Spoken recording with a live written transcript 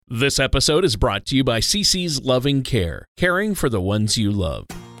This episode is brought to you by CC's Loving Care, caring for the ones you love.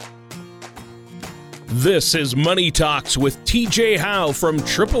 This is Money Talks with TJ Howe from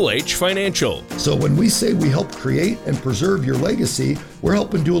Triple H Financial. So when we say we help create and preserve your legacy, we're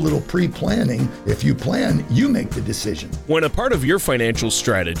helping do a little pre-planning. If you plan, you make the decision. When a part of your financial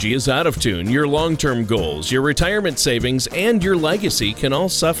strategy is out of tune, your long-term goals, your retirement savings, and your legacy can all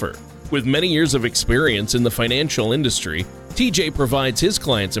suffer. With many years of experience in the financial industry, TJ provides his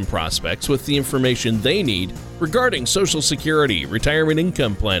clients and prospects with the information they need regarding Social Security, retirement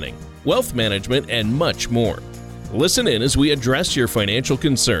income planning, wealth management, and much more. Listen in as we address your financial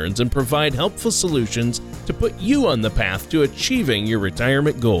concerns and provide helpful solutions to put you on the path to achieving your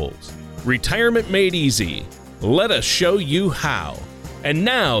retirement goals. Retirement made easy. Let us show you how. And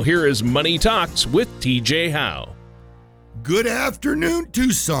now, here is Money Talks with TJ Howe. Good afternoon,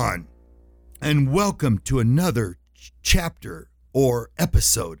 Tucson, and welcome to another chapter or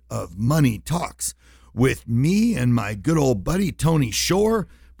episode of Money Talks with me and my good old buddy Tony Shore,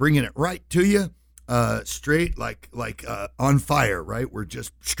 bringing it right to you, straight like on fire, right? We're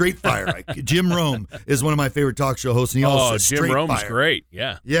just straight fire. Jim Rome is one of my favorite talk show hosts, and he also says Jim straight Rome's fire. Great,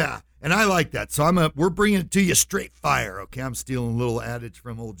 yeah. Yeah, and I like that. So we're bringing it to you straight fire. Okay, I'm stealing a little adage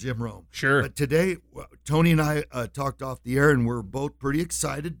from old Jim Rome. Sure. But today, Tony and I talked off the air, and we're both pretty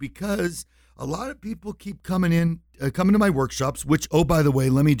excited because a lot of people keep coming to my workshops, which, oh, by the way,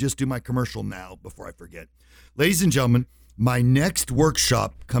 let me just do my commercial now before I forget. Ladies and gentlemen, my next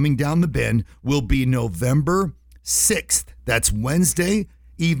workshop coming down the bend will be November 6th. That's Wednesday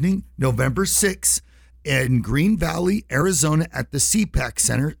evening, November 6th, in Green Valley, Arizona at the CPAC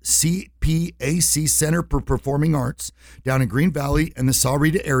Center, CPAC Center for Performing Arts, down in Green Valley and the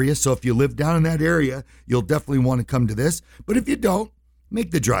Sahuarita area. So if you live down in that area, you'll definitely want to come to this. But if you don't,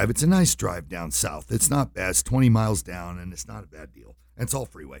 make the drive. It's a nice drive down south. It's not bad. It's 20 miles down, and it's not a bad deal. And it's all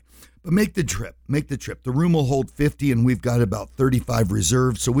freeway. But make the trip. Make the trip. The room will hold 50, and we've got about 35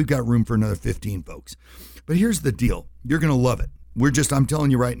 reserved, so we've got room for another 15 folks. But here's the deal. You're going to love it. I'm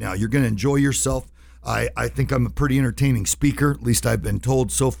telling you right now, you're going to enjoy yourself. I think I'm a pretty entertaining speaker. At least I've been told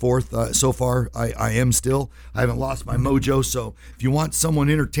so far. I am still. I haven't lost my mojo. So if you want someone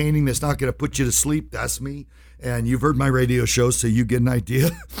entertaining that's not going to put you to sleep, that's me. And you've heard my radio show, so you get an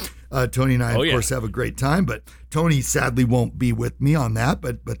idea. Tony and I, of course, have a great time. But Tony sadly won't be with me on that,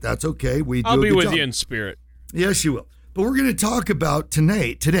 but that's okay. I'll be with you in spirit. Yes, you will. But we're going to talk about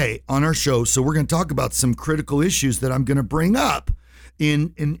today on our show. So we're going to talk about some critical issues that I'm going to bring up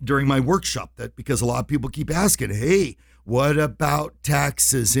during my workshop. Because a lot of people keep asking, hey, what about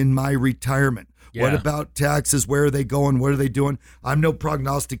taxes in my retirement? Yeah. What about taxes? Where are they going? What are they doing? I'm no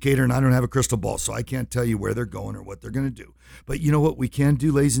prognosticator, and I don't have a crystal ball, so I can't tell you where they're going or what they're going to do. But you know what we can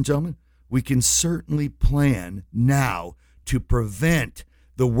do, ladies and gentlemen? We can certainly plan now to prevent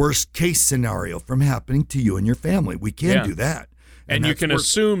the worst case scenario from happening to you and your family. We can do that. And you can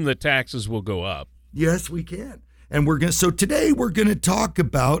assume the taxes will go up. Yes, we can. And so today we're going to talk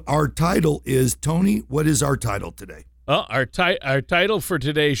about, our title is, Tony, what is our title today? Well, our title for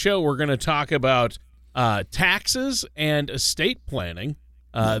today's show, we're going to talk about taxes and estate planning.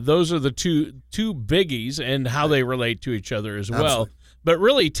 Those are the two biggies, and how they relate to each other as well. Absolutely. But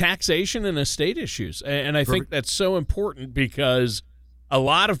really, taxation and estate issues. And I think that's so important because a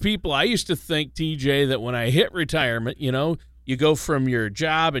lot of people, I used to think, TJ, that when I hit retirement, you go from your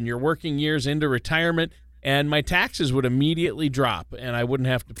job and your working years into retirement, and my taxes would immediately drop, and I wouldn't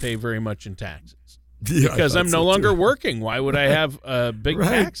have to pay very much in taxes. Yeah, because I'm no longer working. Why would I have big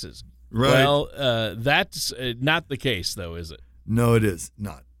taxes? Right. Well, that's not the case, though, is it? No, it is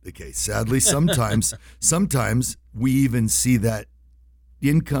not the case. Sadly, sometimes we even see that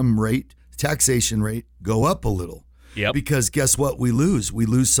income rate, taxation rate, go up a little. Yep. Because guess what? We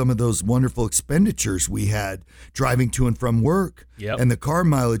lose some of those wonderful expenditures we had driving to and from work. Yep. And the car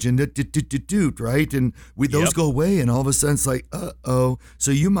mileage and right? And those go away, and all of a sudden it's like, uh-oh.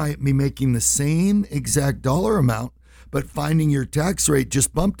 So you might be making the same exact dollar amount, but finding your tax rate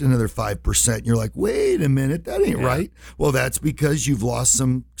just bumped another 5%. You're like, wait a minute, that ain't right. Well, that's because you've lost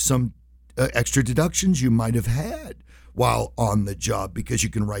some extra deductions you might have had while on the job, because you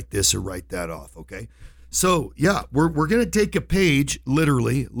can write this or write that off, okay? So, we're going to take a page,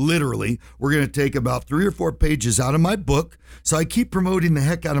 literally, we're going to take about 3 or 4 pages out of my book. So I keep promoting the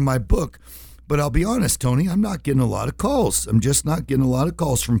heck out of my book. But I'll be honest, Tony, I'm not getting a lot of calls. I'm just not getting a lot of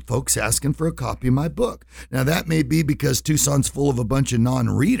calls from folks asking for a copy of my book. Now, that may be because Tucson's full of a bunch of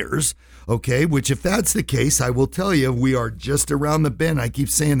non-readers, okay, which if that's the case, I will tell you, we are just around the bend. I keep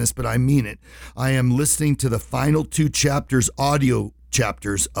saying this, but I mean it. I am listening to the final 2 chapters, audio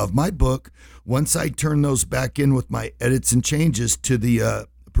chapters of my book. Once I turn those back in with my edits and changes to the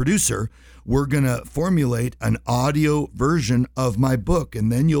producer, we're going to formulate an audio version of my book,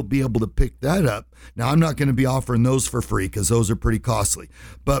 and then you'll be able to pick that up. Now, I'm not going to be offering those for free because those are pretty costly,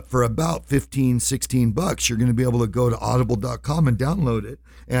 but for about $15-16, you're going to be able to go to audible.com and download it,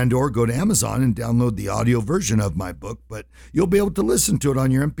 and or go to Amazon and download the audio version of my book. But you'll be able to listen to it on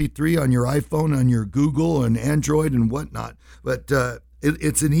your MP3, on your iPhone, on your Google and Android and whatnot. But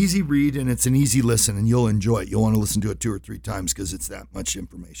it's an easy read and it's an easy listen, and you'll enjoy it. You'll want to listen to it 2 or 3 times because it's that much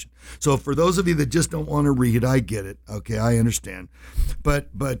information. So for those of you that just don't want to read, I get it. Okay, I understand. But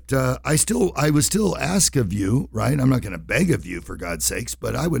I would still ask of you, right? I'm not going to beg of you, for God's sakes,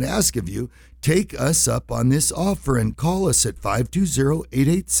 but I would ask of you, take us up on this offer and call us at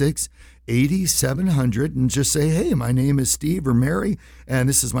 520-886-8700 and just say, hey, my name is Steve or Mary, and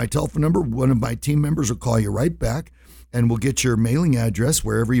this is my telephone number. One of my team members will call you right back, and we'll get your mailing address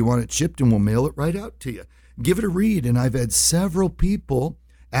wherever you want it shipped, and we'll mail it right out to you. Give it a read. And I've had several people,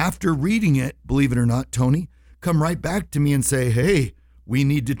 after reading it, believe it or not, Tony, come right back to me and say, hey, we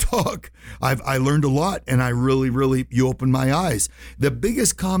need to talk. I learned a lot, and I really, you opened my eyes. The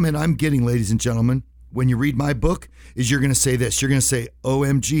biggest comment I'm getting, ladies and gentlemen, when you read my book is you're going to say this. You're going to say,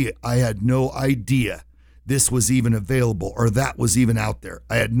 OMG, I had no idea this was even available or that was even out there.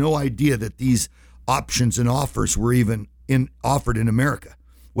 I had no idea that these options and offers were even offered in America.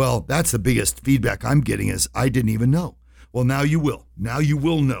 Well, that's the biggest feedback I'm getting is I didn't even know. Well, now you will. Now you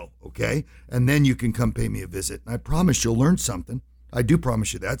will know, okay? And then you can come pay me a visit. And I promise you'll learn something. I do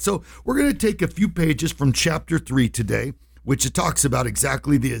promise you that. So we're going to take a few pages from chapter 3 today, which it talks about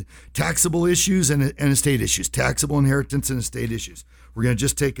exactly the taxable issues and estate issues, taxable inheritance and estate issues. We're going to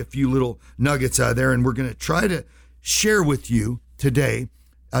just take a few little nuggets out of there, and we're going to try to share with you today,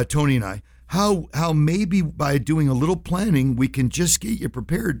 Tony and I, how maybe by doing a little planning, we can just get you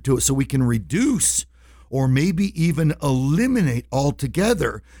prepared to it so we can reduce or maybe even eliminate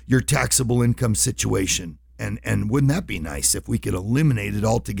altogether your taxable income situation. And wouldn't that be nice if we could eliminate it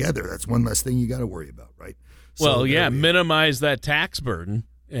altogether? That's one less thing you got to worry about, right? Well, minimize that tax burden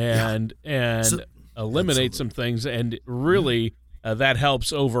and eliminate some things, and really that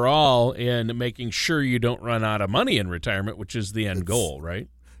helps overall in making sure you don't run out of money in retirement, which is the end goal, right?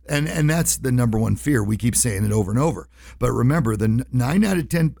 And that's the number one fear. We keep saying it over and over. But remember, the 9 out of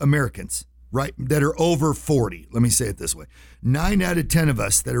 10 Americans, right, that are over 40, let me say it this way, 9 out of 10 of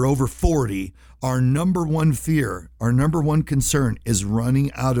us that are over 40, our number one fear, our number one concern is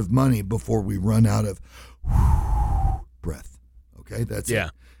running out of money before we run out of breath. Okay, that's it.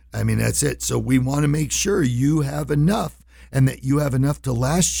 I mean, that's it. So we want to make sure you have enough, and that you have enough to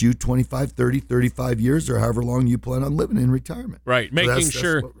last you 25, 30, 35 years or however long you plan on living in retirement. Right, making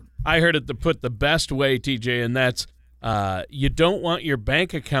sure. I heard it to put the best way, TJ, and that's you don't want your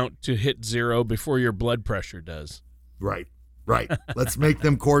bank account to hit zero before your blood pressure does. Right. Let's make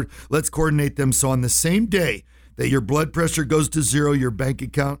them let's coordinate them so on the same day that your blood pressure goes to zero, your bank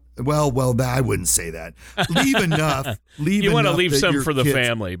account, well, I wouldn't say that. Leave enough. You want to leave some for the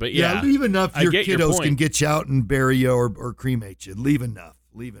family, but leave enough your kiddos can get you out and bury you or cremate you. Leave enough.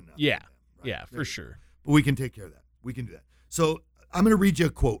 Yeah, for sure. But we can take care of that. We can do that. So I'm going to read you a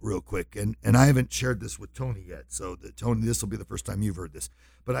quote real quick, and I haven't shared this with Tony yet, so Tony, this will be the first time you've heard this.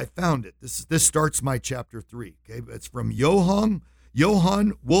 But I found it. This starts my chapter 3. Okay, it's from Johann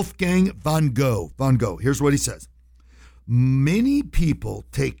Wolfgang von Goethe. Here's what he says: many people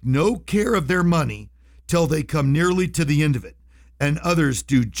take no care of their money till they come nearly to the end of it, and others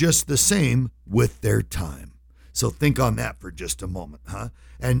do just the same with their time. So think on that for just a moment, huh?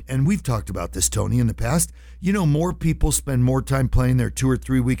 And we've talked about this, Tony, in the past. You know, more people spend more time planning their 2 or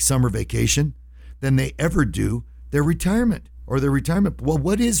 3 week summer vacation than they ever do their retirement. Well,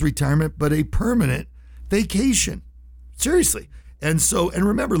 what is retirement but a permanent vacation? Seriously. And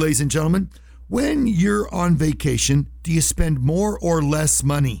remember, ladies and gentlemen, when you're on vacation, do you spend more or less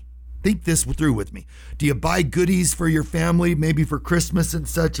money? Think this through with me. Do you buy goodies for your family, maybe for Christmas and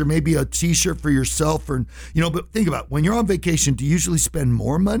such, or maybe a t-shirt for yourself? But think about it. When you're on vacation, do you usually spend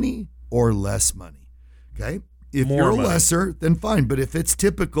more money or less money? Okay. If you're lesser, then fine. But if it's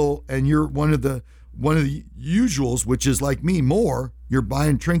typical and you're one of the usuals, which is like me, more, you're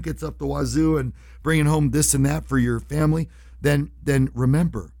buying trinkets up the wazoo and bringing home this and that for your family, then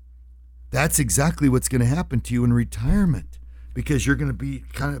remember, that's exactly what's going to happen to you in retirement, because you're going to be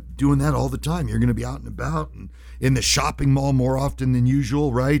kind of doing that all the time. You're going to be out and about and in the shopping mall more often than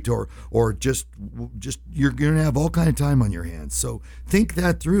usual, right? Or just you're going to have all kind of time on your hands. So think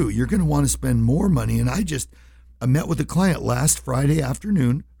that through. You're going to want to spend more money. And I met with a client last Friday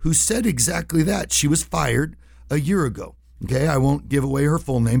afternoon who said exactly that. She was fired a year ago. Okay, I won't give away her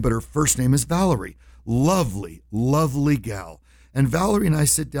full name, but her first name is Valerie. Lovely, lovely gal. And Valerie and I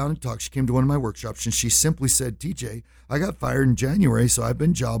sit down and talk. She came to one of my workshops and she simply said, TJ, I got fired in January, so I've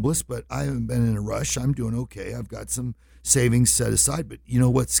been jobless, but I haven't been in a rush. I'm doing okay. I've got some savings set aside. But you know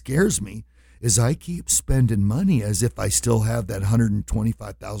what scares me is I keep spending money as if I still have that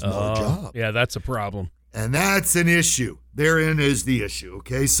 $125,000 job. Yeah, that's a problem. And that's an issue. Therein is the issue,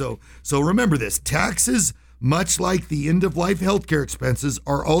 okay? So remember this. Taxes, much like the end-of-life healthcare expenses,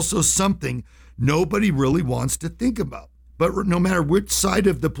 are also something nobody really wants to think about. But no matter which side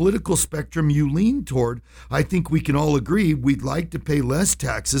of the political spectrum you lean toward, I think we can all agree we'd like to pay less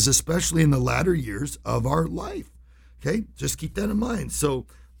taxes, especially in the latter years of our life, okay? Just keep that in mind. So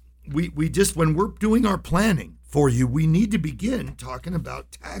we just, when we're doing our planning for you, we need to begin talking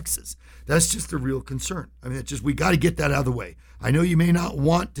about taxes. That's just a real concern. I mean, it's just, we got to get that out of the way. I know you may not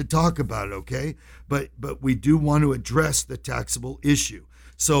want to talk about it, okay? But we do want to address the taxable issue.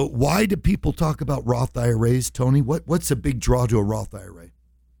 So why do people talk about Roth IRAs, Tony? What's a big draw to a Roth IRA?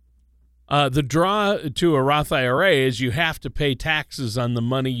 The draw to a Roth IRA is you have to pay taxes on the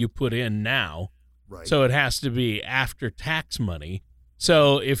money you put in now. Right. So it has to be after tax money.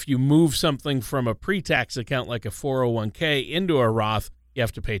 So if you move something from a pre-tax account like a 401k into a Roth, you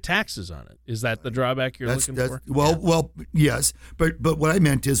have to pay taxes on it. Is that the drawback you're looking for? Well, yes. But what I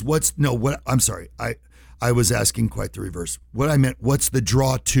meant is I'm sorry. I was asking quite the reverse. What I meant, what's the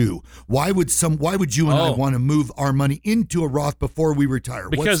draw to? Why would you and I want to move our money into a Roth before we retire?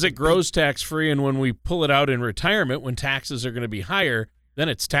 Because it grows tax-free, and when we pull it out in retirement, when taxes are going to be higher, then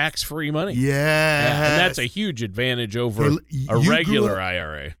it's tax-free money. Yeah. And that's a huge advantage over a regular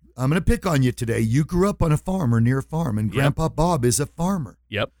IRA. I'm going to pick on you today. You grew up on a farm or near a farm, and Grandpa Bob is a farmer.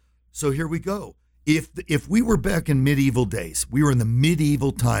 Yep. So here we go. If we were back in medieval days, we were in the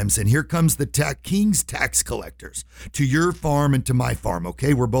medieval times, and here comes the king's tax collectors to your farm and to my farm,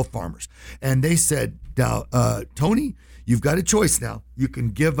 okay? We're both farmers. And they said, now, Tony, you've got a choice now. You can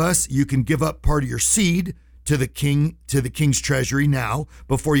give up part of your seed to the king's treasury now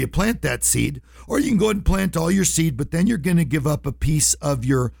before you plant that seed, or you can go ahead and plant all your seed, but then you're going to give up a piece of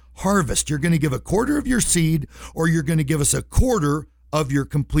your harvest. You're going to give a quarter of your seed, or you're going to give us a quarter of your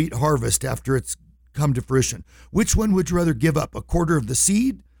complete harvest after it's come to fruition. Which one would you rather give up, a quarter of the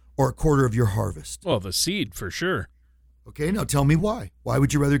seed or a quarter of your harvest? Well, the seed for sure. Okay, now tell me why. Why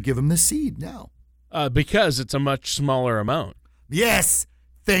would you rather give him the seed now? Because it's a much smaller amount. Yes.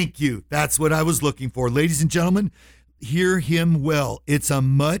 Thank you. That's what I was looking for. Ladies and gentlemen, hear him well. It's a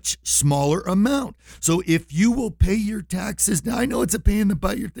much smaller amount. So if you will pay your taxes, now I know it's a pain in the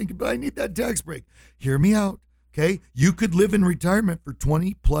butt. You're thinking, but I need that tax break. Hear me out, okay? You could live in retirement for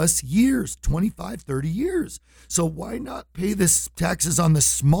 20 plus years, 25, 30 years. So why not pay this taxes on the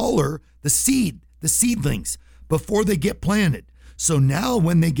seedlings before they get planted? So now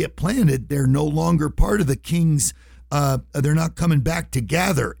when they get planted, they're no longer part of the king's they're not coming back to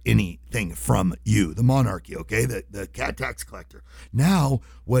gather anything from you, the monarchy, okay, the cat tax collector. Now,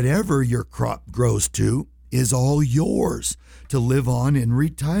 whatever your crop grows to is all yours to live on in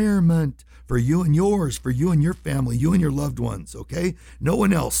retirement for you and yours, for you and your family, you and your loved ones, okay? No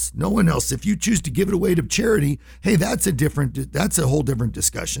one else. If you choose to give it away to charity, hey, that's a whole different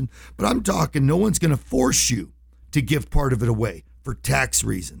discussion. But I'm talking no one's going to force you to give part of it away for tax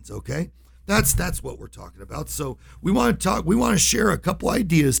reasons, okay? That's what we're talking about. So we want to share a couple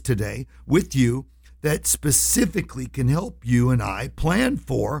ideas today with you that specifically can help you and I plan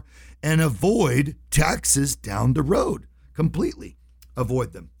for and avoid taxes down the road. Completely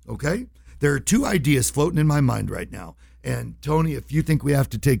avoid them, okay? There are two ideas floating in my mind right now. And Tony, if you think we have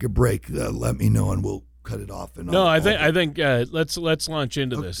to take a break, let me know and we'll cut it off. I think let's launch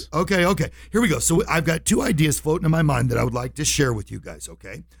into this. Okay. Here we go. So I've got two ideas floating in my mind that I would like to share with you guys,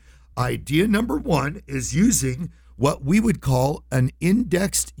 okay? Idea number one is using what we would call an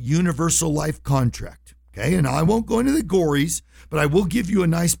indexed universal life contract, okay? And I won't go into the gories, but I will give you a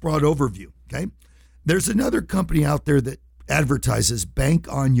nice broad overview, okay? There's another company out there that advertises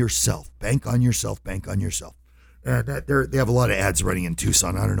bank on yourself, bank on yourself, bank on yourself. And they have a lot of ads running in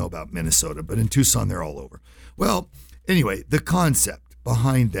Tucson. I don't know about Minnesota, but in Tucson, they're all over. Well, anyway, the concept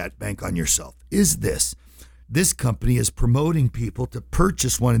behind that bank on yourself is this. This company is promoting people to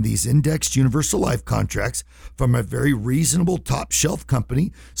purchase one of these indexed universal life contracts from a very reasonable top shelf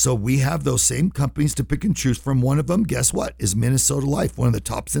company. So we have those same companies to pick and choose from. One of them, guess what, is Minnesota Life, one of the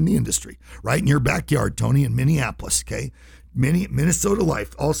tops in the industry, right in your backyard, Tony, in Minneapolis, okay? Minnesota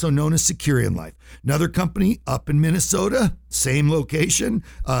Life, also known as Securian Life. Another company up in Minnesota, same location,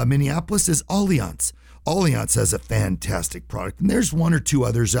 Minneapolis, is Allianz. Allianz has a fantastic product, and there's one or two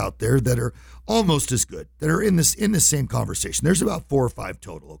others out there that are almost as good, that are in the same conversation. There's about 4 or 5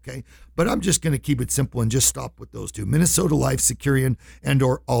 total, okay? But I'm just going to keep it simple and just stop with those two, Minnesota Life, Securian, and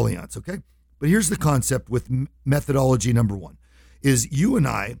or Allianz, okay? But here's the concept with methodology number 1, is you and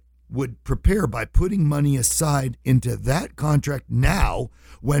I would prepare by putting money aside into that contract now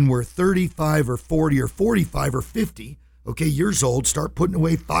when we're 35 or 40 or 45 or 50, okay, years old, start putting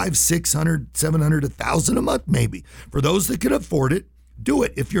away $500, $600, $700, $1,000 a month maybe. For those that can afford it, do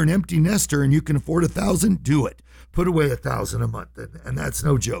it. If you're an empty nester and you can afford $1,000, do it. Put away $1,000 a month, and that's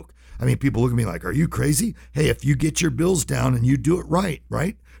no joke. I mean, people look at me like, are you crazy? Hey, if you get your bills down and you do it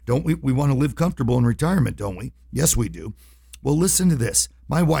right? Don't we? We want to live comfortable in retirement, don't we? Yes, we do. Well, listen to this.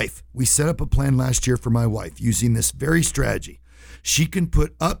 My wife, we set up a plan last year for my wife using this very strategy. She can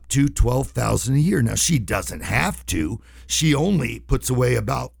put up to $12,000 a year. Now, she doesn't have to. She only puts away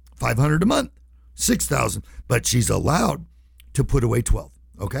about $500 a month, $6,000, but she's allowed to put away $12,000.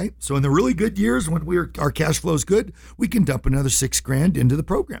 Okay, so in the really good years when our cash flow is good, we can dump another $6,000 into the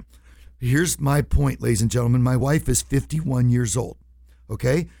program. Here's my point, ladies and gentlemen. My wife is 51 years old.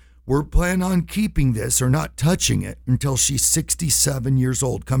 Okay, we're planning on keeping this or not touching it until she's 67 years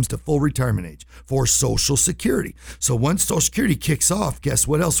old, comes to full retirement age for Social Security. So once Social Security kicks off, guess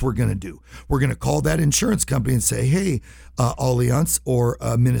what else we're going to do? We're going to call that insurance company and say, hey, Allianz or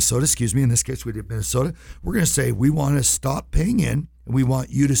Minnesota, in this case we did Minnesota, we're going to say we want to stop paying in and we want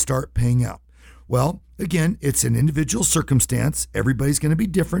you to start paying out. Well, again, it's an individual circumstance. Everybody's going to be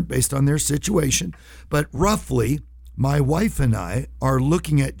different based on their situation, but roughly, my wife and I are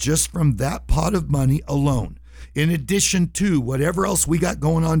looking at just from that pot of money alone, in addition to whatever else we got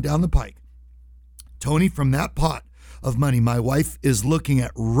going on down the pike. Tony, from that pot of money, my wife is looking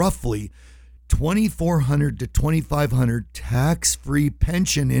at roughly $2,400 to $2,500 tax-free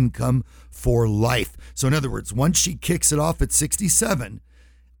pension income for life. So in other words, once she kicks it off at 67,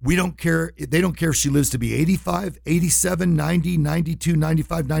 we don't care. They don't care if she lives to be 85, 87, 90, 92,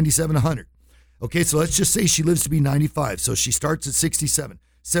 95, 97, 100. Okay, so let's just say she lives to be 95. So she starts at 67,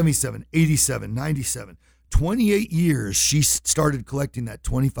 77, 87, 97. 28 years, she started collecting that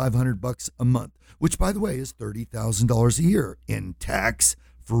 $2,500 a month, which, by the way, is $30,000 a year in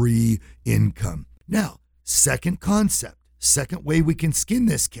tax-free income. Now, second concept, second way we can skin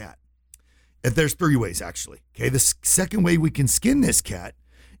this cat. If there's 3 ways, actually. Okay, the second way we can skin this cat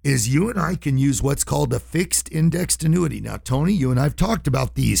is you and I can use what's called a fixed indexed annuity. Now, Tony, you and I have talked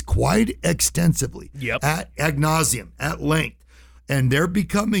about these quite extensively at ad nauseum, at length, and they're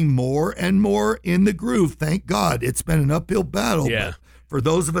becoming more and more in the groove. Thank God. It's been an uphill battle. Yeah. But for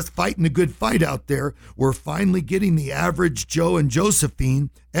those of us fighting the good fight out there, we're finally getting the average Joe and Josephine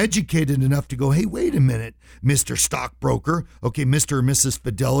educated enough to go, hey, wait a minute, Mr. Stockbroker, okay, Mr. or Mrs.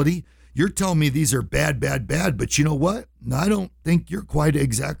 Fidelity, you're telling me these are bad, but you know what? I don't think you're quite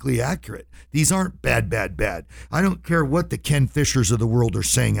exactly accurate. These aren't bad. I don't care what the Ken Fishers of the world are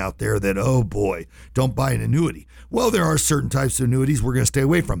saying out there that, oh boy, don't buy an annuity. Well, there are certain types of annuities we're going to stay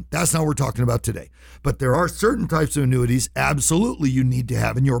away from. That's not what we're talking about today. But there are certain types of annuities absolutely you need to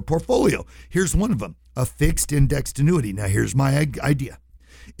have in your portfolio. Here's one of them, a fixed indexed annuity. Now, here's my idea.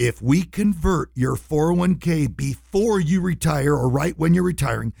 If we convert your 401k before you retire or right when you're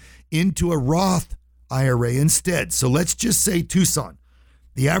retiring into a Roth IRA instead. So let's just say Tucson,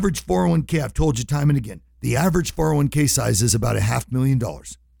 the average 401k, I've told you time and again, the average 401k size is about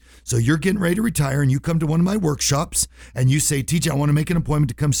 $500,000. So you're getting ready to retire and you come to one of my workshops and you say, TJ, I want to make an appointment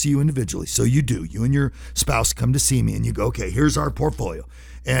to come see you individually. So you do. You and your spouse come to see me and you go, okay, here's our portfolio.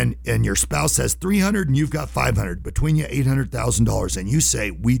 And your spouse has $300 and you've got $500, between you $800,000. And you say,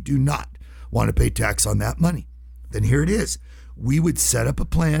 we do not want to pay tax on that money. Then here it is. We would set up a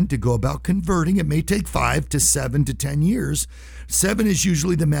plan to go about converting. It may take 5 to 7 to 10 years. 7 is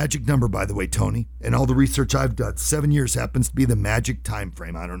usually the magic number, by the way, Tony. And all the research I've done, 7 years happens to be the magic time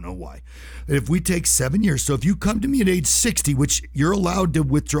frame. I don't know why. If we take 7 years, so if you come to me at age 60, which you're allowed to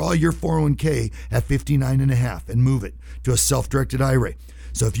withdraw your 401k at 59 and a half and move it to a self-directed IRA.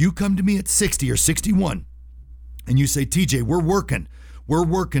 So if you come to me at 60 or 61 and you say, TJ, we're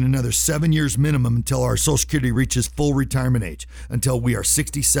working another 7 years minimum until our Social Security reaches full retirement age, until we are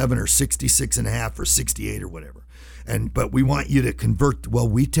 67 or 66 and a half or 68 or whatever. But we want you to convert. Well,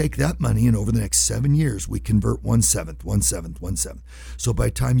 we take that money and over the next 7 years, we convert 1/7. So by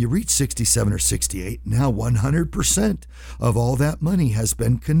the time you reach 67 or 68, now 100% of all that money has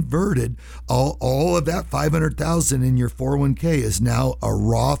been converted. All of that $500,000 in your 401k is now a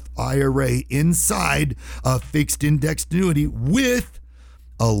Roth IRA inside a fixed indexed annuity with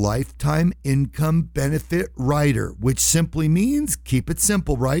a lifetime income benefit rider, which simply means, keep it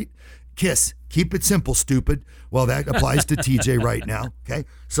simple, right? KISS. Keep it simple, stupid. Well, that applies to TJ right now. Okay.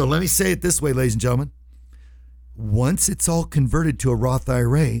 So let me say it this way, ladies and gentlemen. Once it's all converted to a Roth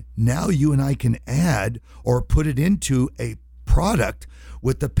IRA, now you and I can add or put it into a product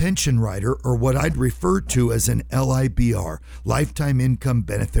with the pension rider, or what I'd refer to as an LIBR, lifetime income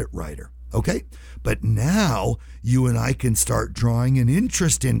benefit rider. Okay? But now you and I can start drawing an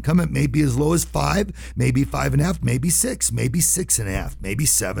interest income. It may be as low as 5, maybe 5.5, maybe 6, maybe 6.5, maybe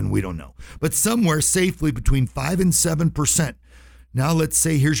 7. We don't know. But somewhere safely between 5 and 7%. Now let's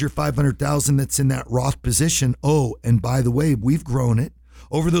say here's your $500,000 that's in that Roth position. Oh, and by the way, we've grown it.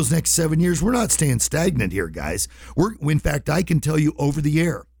 Over those next 7 years, we're not staying stagnant here, guys. In fact, I can tell you over the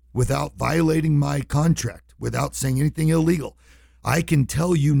air, without violating my contract, without saying anything illegal, I can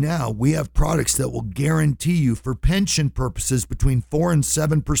tell you now we have products that will guarantee you for pension purposes between 4 and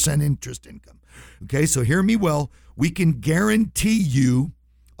 7% interest income. Okay, so hear me well. We can guarantee you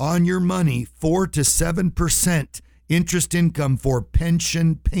on your money 4 to 7% interest income for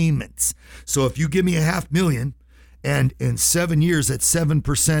pension payments. So if you give me $500,000 and in 7 years at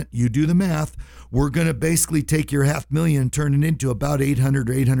 7%, you do the math, we're going to basically take your $500,000 and turn it into about $800,000 or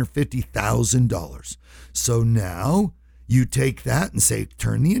 $850,000. So now you take that and say,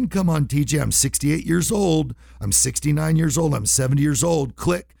 turn the income on, TJ. I'm 68 years old. I'm 69 years old. I'm 70 years old.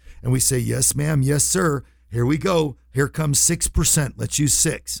 Click. And we say, yes, ma'am. Yes, sir. Here we go. Here comes 6%. Let's use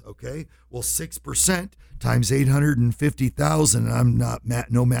 6. Okay. Well, 6% times 850,000. I'm not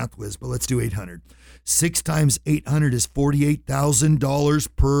no math whiz, but let's do 800. 6 times 800 is $48,000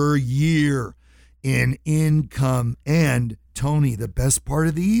 per year in income. And Tony, the best part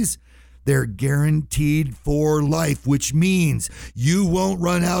of these, they're guaranteed for life, which means you won't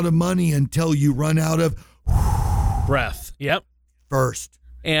run out of money until you run out of breath. Yep. First.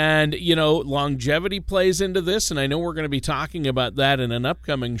 And, longevity plays into this, and I know we're going to be talking about that in an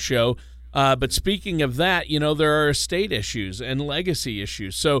upcoming show. But speaking of that, there are estate issues and legacy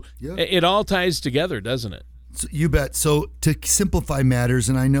issues. So It all ties together, doesn't it? So you bet. So to simplify matters,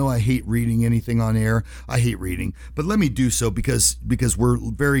 and I know I hate reading anything on air. I hate reading, but let me do so because we're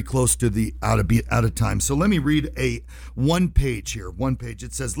very close to the out of time. So let me read a one page here. One page.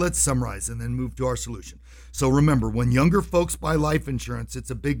 It says, let's summarize and then move to our solution. So remember, when younger folks buy life insurance, it's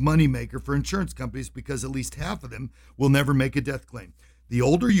a big money maker for insurance companies because at least half of them will never make a death claim. The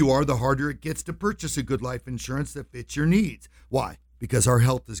older you are, the harder it gets to purchase a good life insurance that fits your needs. Why? Because our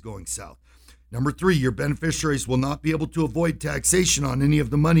health is going south. Number 3, your beneficiaries will not be able to avoid taxation on any of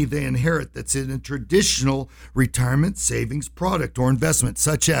the money they inherit that's in a traditional retirement savings product or investment,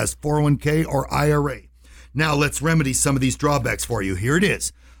 such as 401k or IRA. Now, let's remedy some of these drawbacks for you. Here it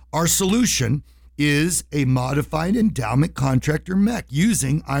is. Our solution is a modified endowment contract or MEC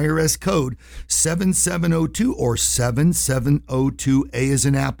using IRS code 7702 or 7702A as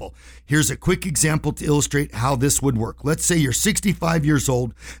in Apple. Here's a quick example to illustrate how this would work. Let's say you're 65 years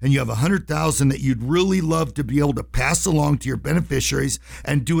old and you have $100,000 that you'd really love to be able to pass along to your beneficiaries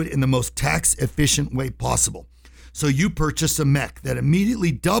and do it in the most tax efficient way possible. So you purchase a MEC that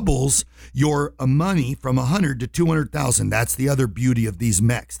immediately doubles your money from 100 to 200,000. That's the other beauty of these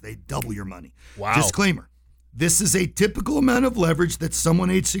MECs. They double your money. Wow. Disclaimer. This is a typical amount of leverage that someone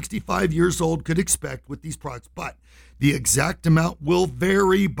age 65 years old could expect with these products, but the exact amount will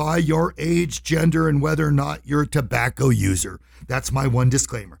vary by your age, gender, and whether or not you're a tobacco user. That's my one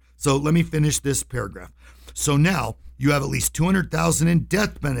disclaimer. So let me finish this paragraph. So now you have at least $200,000 in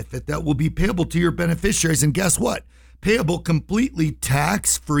death benefit that will be payable to your beneficiaries. And guess what? Payable completely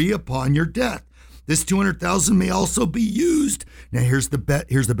tax-free upon your death. This $200,000 may also be used. Now here's the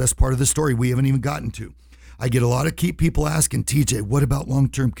best part of the story we haven't even gotten to. I get a lot of people asking, TJ, what about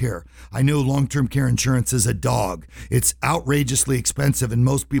long-term care? I know long-term care insurance is a dog. It's outrageously expensive and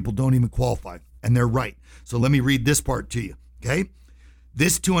most people don't even qualify. And they're right. So let me read this part to you, okay?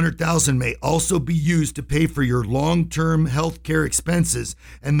 This $200,000 may also be used to pay for your long-term health care expenses,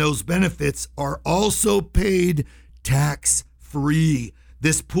 and those benefits are also paid tax-free.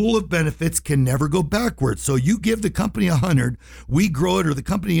 This pool of benefits can never go backwards. So you give the company 100, we grow it, or the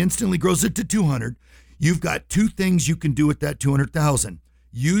company instantly grows it to 200. You've got 2 things you can do with that 200,000.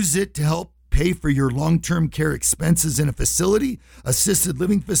 Use it to help pay for your long-term care expenses in a facility, assisted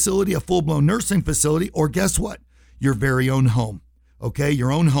living facility, a full-blown nursing facility, or guess what? Your very own home. Okay,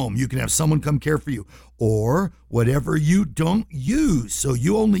 your own home. You can have someone come care for you, or whatever you don't use. So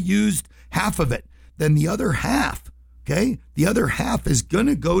you only used half of it. Then the other half, okay, the other half is going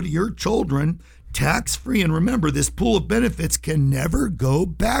to go to your children tax-free. And remember, this pool of benefits can never go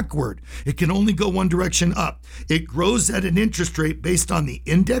backward. It can only go one direction up. It grows at an interest rate based on the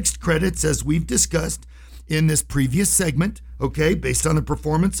indexed credits, as we've discussed in this previous segment, okay, based on the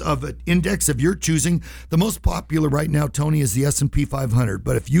performance of an index of your choosing. The most popular right now, Tony, is the S&P 500.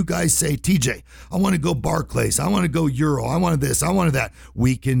 But if you guys say, TJ, I want to go Barclays, I want to go Euro, I want this, I want that,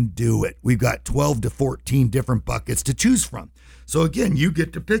 we can do it. We've got 12 to 14 different buckets to choose from. So again, you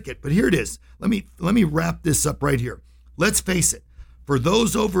get to pick it. But here it is. Let me wrap this up right here. Let's face it. For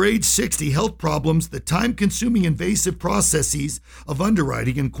those over age 60, health problems, the time-consuming invasive processes of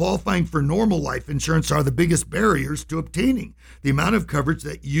underwriting and qualifying for normal life insurance are the biggest barriers to obtaining the amount of coverage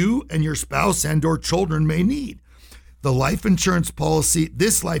that you and your spouse and or children may need. This life insurance policy,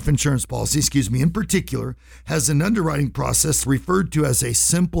 in particular, has an underwriting process referred to as a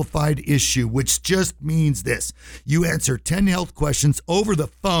simplified issue, which just means this. You answer 10 health questions over the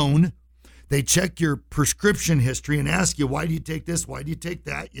phone. They check your prescription history and ask you, why do you take this? Why do you take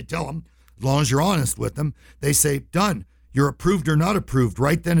that? You tell them, as long as you're honest with them. They say, done. You're approved or not approved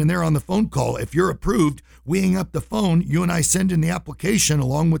right then and there on the phone call. If you're approved, we hang up the phone. You and I send in the application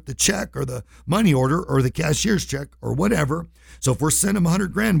along with the check or the money order or the cashier's check or whatever. So if we're sending them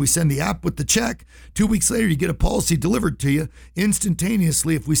 $100,000, we send the app with the check. 2 weeks later, you get a policy delivered to you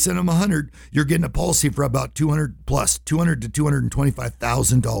instantaneously. If we send them $100,000, you're getting a policy for about $200,000 to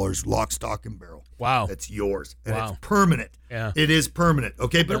 $225,000, lock, stock, and barrel. Wow. That's yours. And wow. It's permanent. Yeah. It is permanent.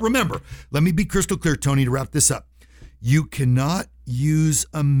 Okay. But remember, let me be crystal clear, Tony, to wrap this up. You cannot use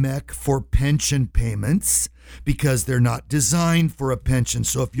a MEC for pension payments because they're not designed for a pension.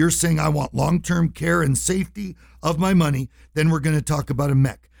 So if you're saying I want long-term care and safety of my money, then we're going to talk about a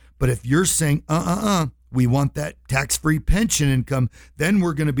MEC. But if you're saying, we want that tax-free pension income, then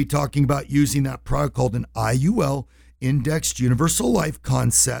we're going to be talking about using that product called an IUL, Indexed Universal Life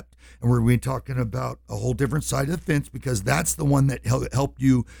Concept. And we're going to be talking about a whole different side of the fence because that's the one that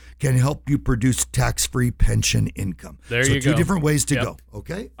can help you produce tax-free pension income. There you go. Two different ways to go.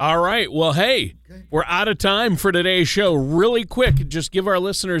 Okay. All right. Well, hey, we're out of time for today's show. Really quick, just give our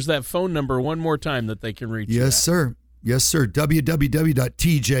listeners that phone number one more time that they can reach you. Yes, sir. Yes, sir.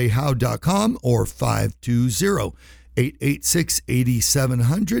 www.tjhowe.com or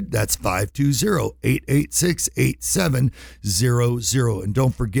 520-886-8700. That's 520-886-8700. And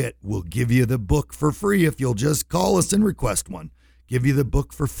don't forget, we'll give you the book for free if you'll just call us and request one. Give you the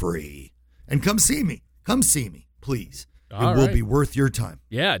book for free. And come see me. Come see me, please. It will be worth your time.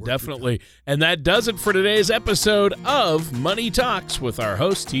 Yeah, definitely. And that does it for today's episode of Money Talks with our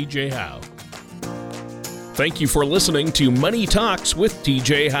host, TJ Howe. Thank you for listening to Money Talks with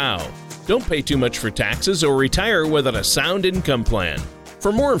TJ Howe. Don't pay too much for taxes or retire without a sound income plan.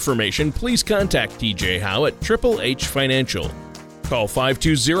 For more information, please contact TJ Howe at Triple H Financial. Call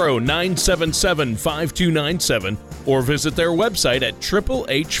 520-977-5297 or visit their website at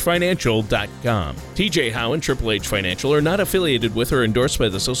triplehfinancial.com. TJ Howe and Triple H Financial are not affiliated with or endorsed by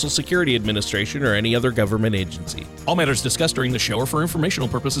the Social Security Administration or any other government agency. All matters discussed during the show are for informational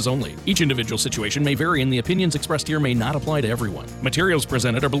purposes only. Each individual situation may vary and the opinions expressed here may not apply to everyone. Materials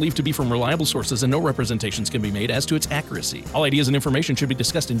presented are believed to be from reliable sources and no representations can be made as to its accuracy. All ideas and information should be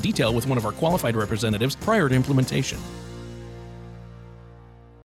discussed in detail with one of our qualified representatives prior to implementation.